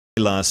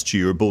Last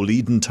year,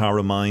 Bolden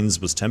Tara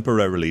Mines was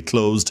temporarily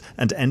closed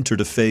and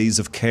entered a phase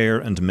of care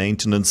and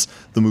maintenance.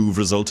 The move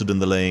resulted in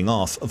the laying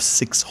off of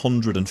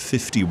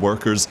 650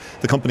 workers.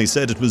 The company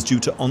said it was due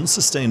to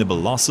unsustainable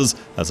losses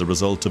as a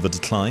result of a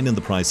decline in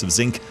the price of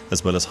zinc,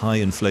 as well as high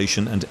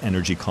inflation and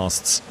energy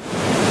costs.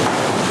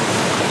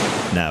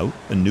 Now,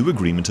 a new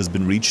agreement has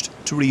been reached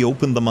to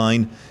reopen the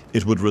mine.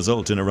 It would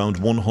result in around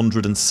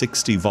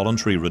 160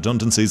 voluntary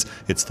redundancies.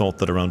 It's thought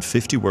that around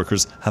 50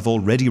 workers have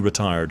already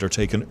retired or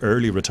taken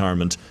early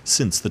retirement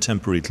since the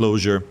temporary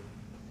closure.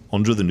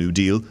 Under the new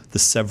deal, the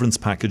severance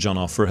package on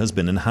offer has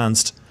been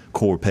enhanced.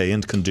 Core pay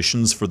and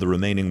conditions for the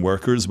remaining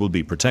workers will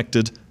be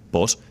protected,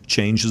 but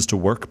changes to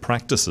work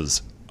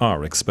practices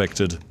are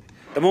expected.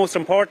 The most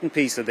important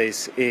piece of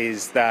this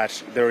is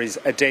that there is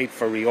a date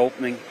for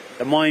reopening.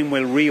 The mine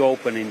will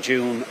reopen in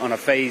June on a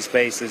phased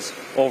basis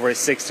over a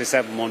 6 to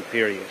 7 month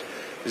period.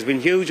 There's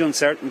been huge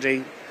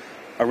uncertainty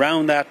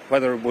around that,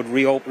 whether it would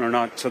reopen or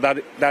not, so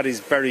that is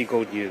very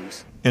good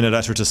news. In a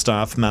letter to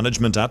staff,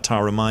 management at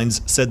Tara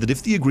Mines said that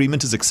if the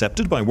agreement is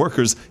accepted by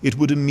workers, it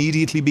would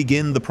immediately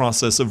begin the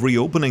process of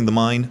reopening the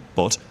mine,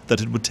 but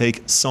that it would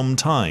take some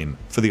time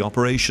for the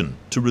operation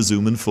to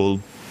resume in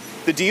full.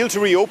 The deal to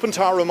reopen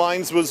Tara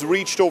Mines was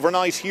reached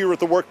overnight here at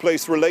the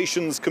Workplace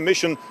Relations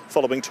Commission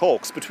following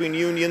talks between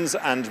unions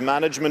and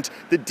management.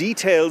 The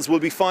details will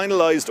be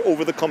finalised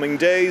over the coming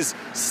days.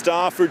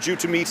 Staff are due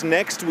to meet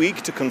next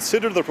week to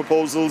consider the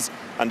proposals,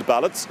 and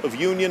ballots of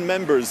union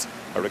members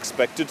are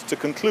expected to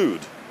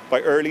conclude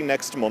by early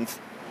next month.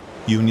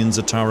 Unions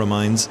at Tara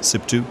Mines,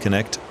 SIPTU,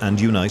 Connect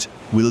and Unite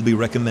will be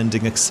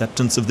recommending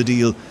acceptance of the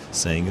deal,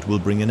 saying it will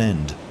bring an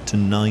end to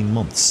 9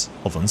 months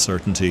of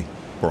uncertainty.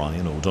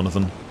 Brian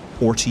O'Donovan,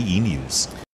 RTE News.